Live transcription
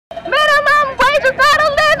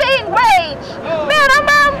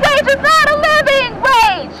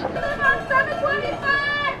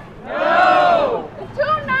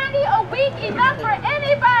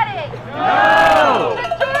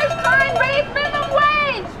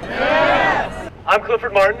I'm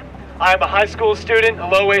Clifford Martin. I'm a high school student, a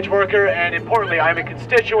low-wage worker, and importantly, I'm a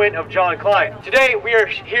constituent of John Kline. Today, we are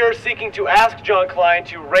here seeking to ask John Kline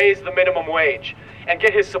to raise the minimum wage and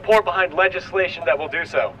get his support behind legislation that will do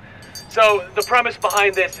so. So the premise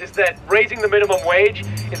behind this is that raising the minimum wage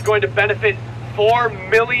is going to benefit 4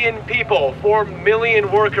 million people, 4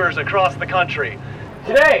 million workers across the country.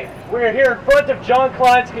 Today, we're here in front of John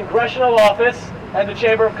Kline's congressional office and the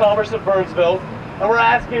Chamber of Commerce of Burnsville, and we're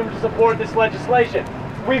asking him to support this legislation.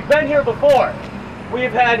 We've been here before.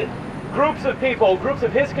 We've had groups of people, groups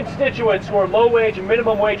of his constituents who are low-wage and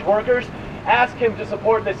minimum wage workers, ask him to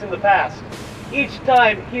support this in the past. Each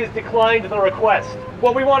time, he has declined the request.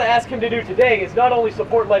 What we want to ask him to do today is not only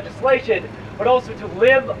support legislation, but also to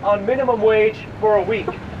live on minimum wage for a week.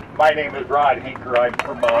 My name is Rod Heeker. I'm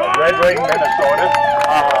from Red Wing, Minnesota.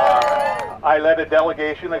 I led a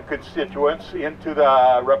delegation of constituents into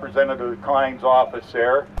the Representative Kline's office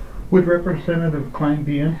there. Would Representative Kline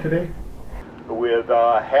be in today? With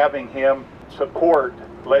having him support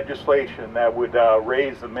legislation that would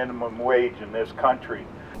raise the minimum wage in this country.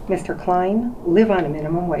 Mr. Kline, live on a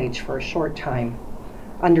minimum wage for a short time.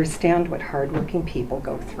 Understand what hardworking people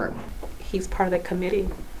go through. He's part of the committee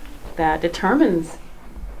that determines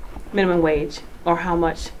minimum wage or how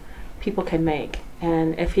much people can make.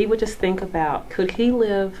 And if he would just think about, could he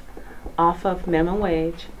live off of minimum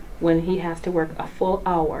wage when he has to work a full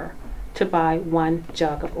hour to buy 1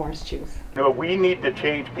 jug of orange juice? You know, we need to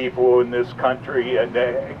change people in this country and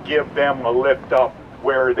give them a lift up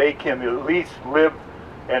where they can at least live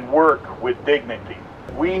and work with dignity.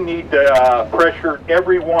 We need to pressure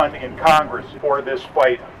everyone in Congress for this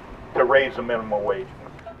fight to raise the minimum wage.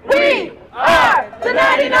 We are the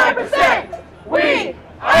 99%! We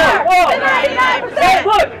are the 99%! Hey,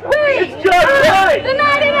 look! We it's John Kline! the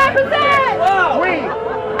 99%! Wow!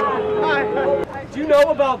 Do you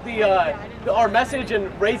know about our message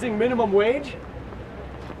in raising minimum wage?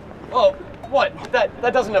 Oh, what? That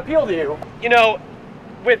doesn't appeal to you? You know,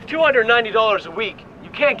 with $290 a week, you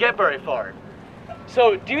can't get very far.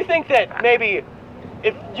 So do you think that maybe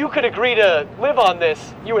if you could agree to live on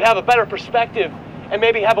this, you would have a better perspective and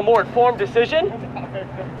maybe have a more informed decision?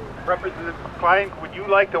 Representative Kline, would you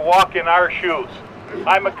like to walk in our shoes?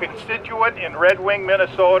 I'm a constituent in Red Wing,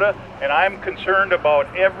 Minnesota, and I'm concerned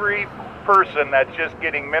about every person that's just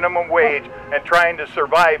getting minimum wage and trying to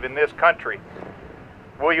survive in this country.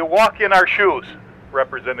 Will you walk in our shoes,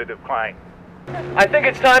 Representative Kline? I think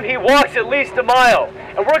it's time he walks at least a mile,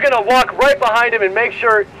 and we're going to walk right behind him and make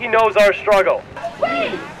sure he knows our struggle.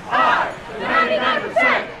 We